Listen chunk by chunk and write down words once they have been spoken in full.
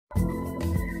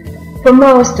For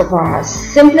most of us,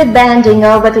 simply bending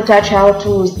over to touch our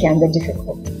toes can be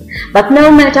difficult. But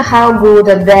no matter how good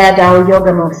or bad our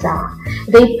yoga moves are,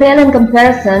 they pale in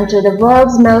comparison to the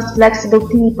world's most flexible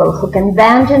people who can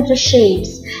bend into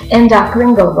shapes and are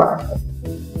cringe-worthy.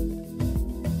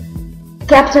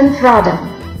 Captain Frodo,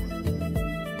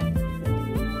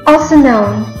 also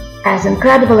known as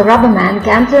Incredible Rubberman,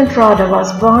 Captain Frodo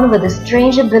was born with a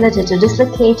strange ability to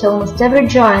dislocate almost every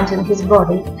joint in his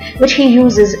body, which he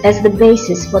uses as the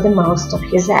basis for the most of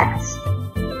his acts.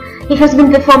 He has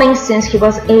been performing since he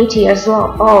was 8 years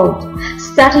old,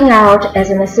 starting out as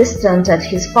an assistant at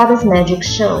his father's magic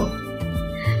show.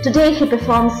 Today he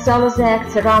performs solo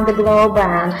acts around the globe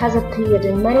and has appeared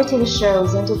in many TV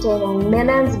shows, entertaining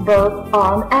millions both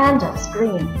on and off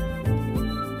screen.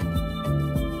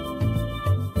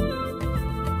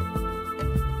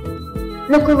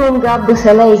 Nokulunga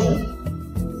Buthelezi.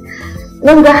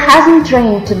 Lunga hasn't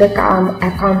trained to become a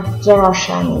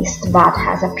contortionist, but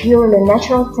has a purely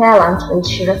natural talent which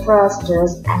she refers to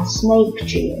as snake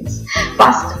genes,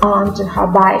 passed on to her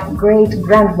by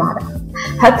great-grandmother.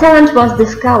 Her talent was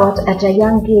discovered at a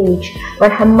young age,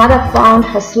 when her mother found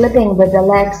her sleeping with the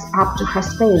legs up to her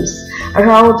face,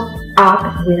 rolled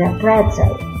up with a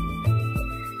pretzel.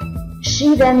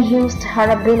 She then used her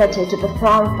ability to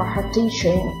perform for her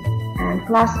teacher and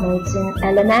classmates in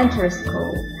elementary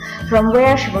school, from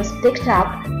where she was picked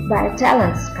up by a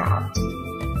talent scout.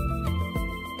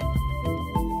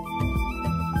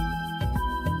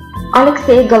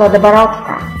 Alexei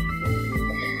Golodoborodko.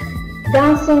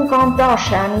 Dancing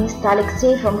contortionist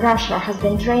Alexei from Russia has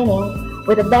been training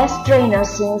with the best trainer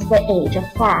since the age of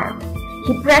 5.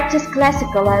 He practiced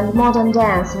classical and modern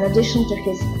dance in addition to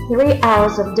his 3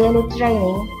 hours of daily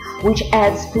training, which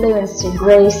adds fluency,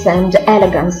 grace and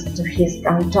elegance to his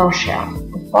contortion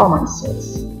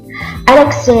performances.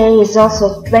 Alexei is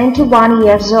also 21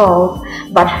 years old,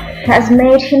 but has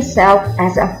made himself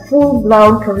as a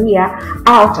full-blown career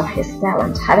out of his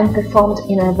talent, having performed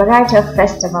in a variety of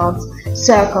festivals,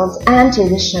 circles and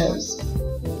TV shows.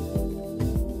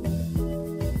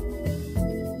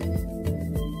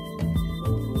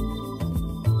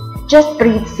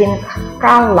 Jaspreet Singh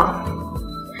Kalla.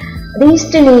 This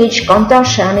teenage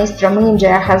contortionist from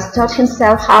India has taught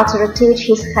himself how to rotate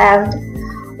his head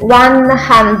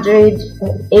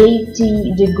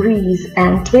 180 degrees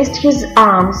and twist his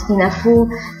arms in a full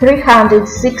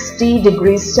 360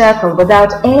 degrees circle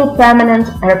without any permanent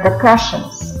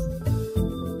repercussions.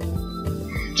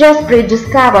 Jaspreet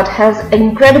discovered his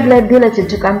incredible ability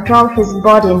to control his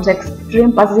body into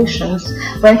extreme positions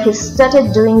when he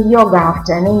started doing yoga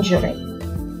after an injury.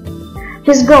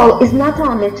 His goal is not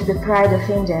only to be pride of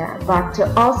India, but to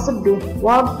also be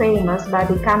world famous by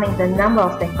becoming the number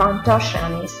of the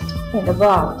contortionists in the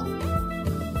world.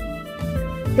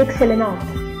 Pixel.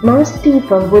 Most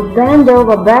people would bend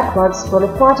over backwards for a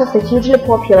part of the hugely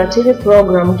popular TV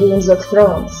program Games of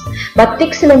Thrones, but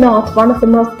Pixel, one of the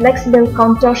most flexible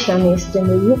contortionists in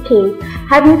the UK,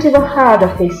 hadn't ever heard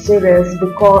of this series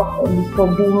before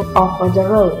being offered a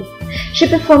role. She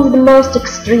performs the most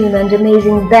extreme and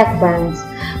amazing backbends,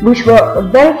 which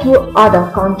very few other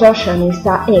contortionists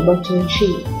are able to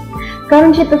achieve.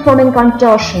 Currently performing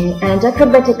contortion and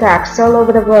acrobatic acts all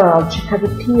over the world, she has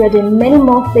appeared in many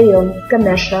more films,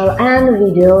 commercial and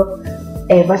video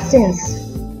ever since.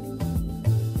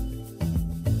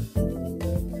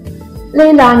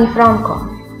 Leilani Franco.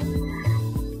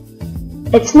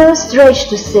 It's no stretch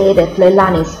to say that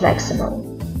Leilani is flexible.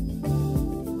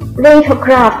 Playing her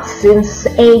craft since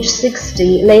age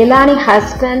 60, Leilani has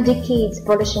spent decades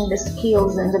polishing the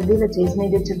skills and abilities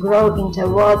needed to grow into a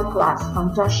world-class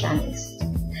contortionist.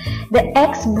 The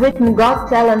ex-Britain Got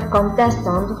Talent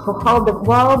contestant, who held the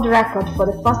world record for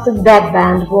the fastest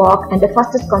backbend walk and the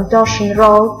fastest contortion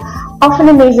roll, often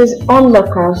amazes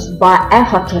onlookers by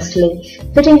effortlessly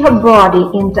fitting her body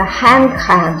into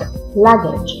hand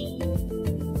luggage.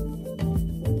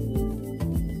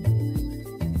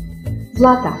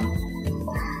 Zlata.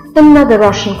 Another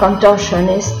Russian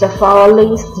contortionist of our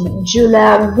list,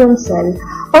 Julia Gunsel,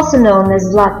 also known as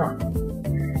Zlata.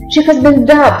 She has been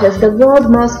dubbed as the world's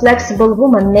most flexible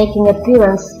woman, making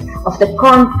appearance of the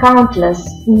countless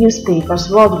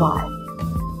newspapers worldwide.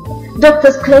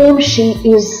 Doctors claim she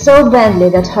is so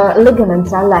bendly that her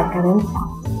ligaments are like an infant.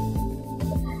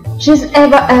 She's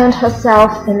ever earned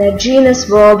herself in a Guinness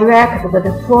World Record with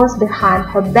the force behind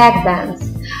her backbends,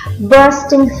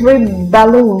 bursting 3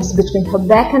 balloons between her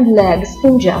back and legs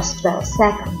in just 12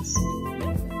 seconds.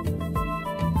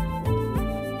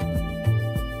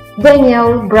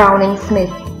 Daniel Browning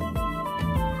Smith.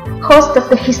 host of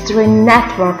the History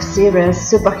Network series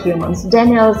Superhumans,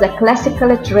 Daniel is a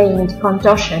classically trained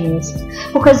contortionist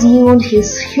who has used his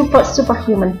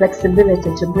superhuman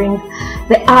flexibility to bring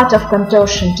the art of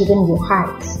contortion to the new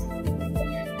heights.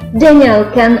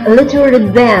 Daniel can literally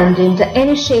bend into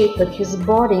any shape with his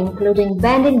body, including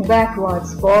bending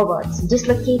backwards, forwards,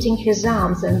 dislocating his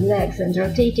arms and legs, and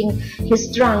rotating his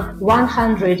trunk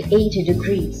 180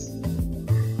 degrees.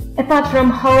 Apart from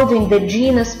holding the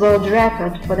Guinness World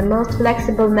Record for the most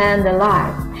flexible man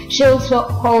alive, she also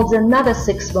holds another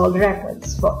 6 world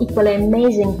records for equally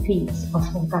amazing feats of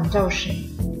contortion.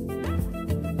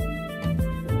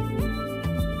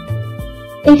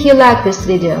 If you like this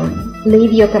video,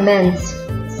 leave your comments,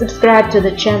 subscribe to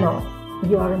the channel.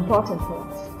 You are important for us.